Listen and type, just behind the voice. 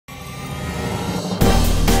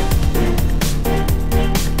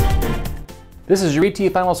This is your ET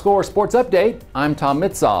Final Score Sports Update. I'm Tom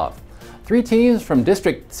Mitzoff. Three teams from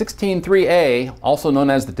District 16-3A, also known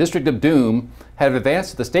as the District of Doom, have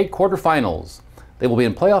advanced to the state quarterfinals. They will be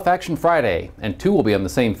in playoff action Friday, and two will be on the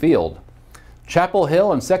same field. Chapel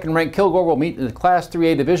Hill and second-ranked Kilgore will meet in the Class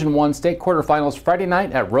 3A Division I state quarterfinals Friday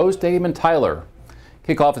night at Rose Stadium in Tyler.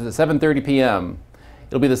 Kickoff is at 7:30 p.m.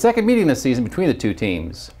 It'll be the second meeting this season between the two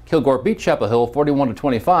teams. Kilgore beat Chapel Hill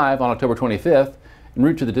 41-25 on October 25th en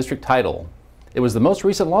route to the district title. It was the most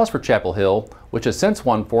recent loss for Chapel Hill, which has since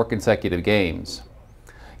won 4 consecutive games.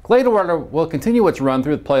 Gladewater will continue its run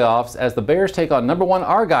through the playoffs as the Bears take on number 1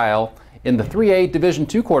 Argyle in the 3A Division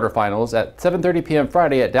II quarterfinals at 7:30 p.m.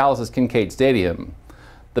 Friday at Dallas's Kincaid Stadium.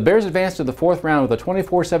 The Bears advanced to the 4th round with a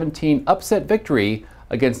 24-17 upset victory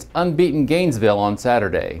against unbeaten Gainesville on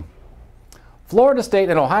Saturday. Florida State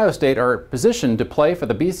and Ohio State are positioned to play for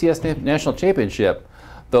the BCS National Championship,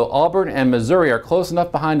 though Auburn and Missouri are close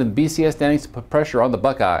enough behind in the BCS standings to put pressure on the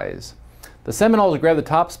Buckeyes. The Seminoles grabbed the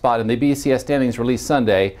top spot in the BCS standings released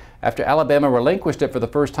Sunday after Alabama relinquished it for the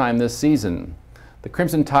first time this season. The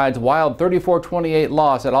Crimson Tide's wild 34-28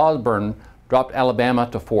 loss at Auburn dropped Alabama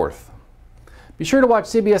to 4th. Be sure to watch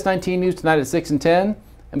CBS 19 News tonight at 6 and 10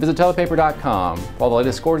 and visit telepaper.com. For all the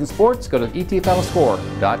latest scores in sports, go to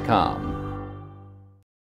etfinalscore.com.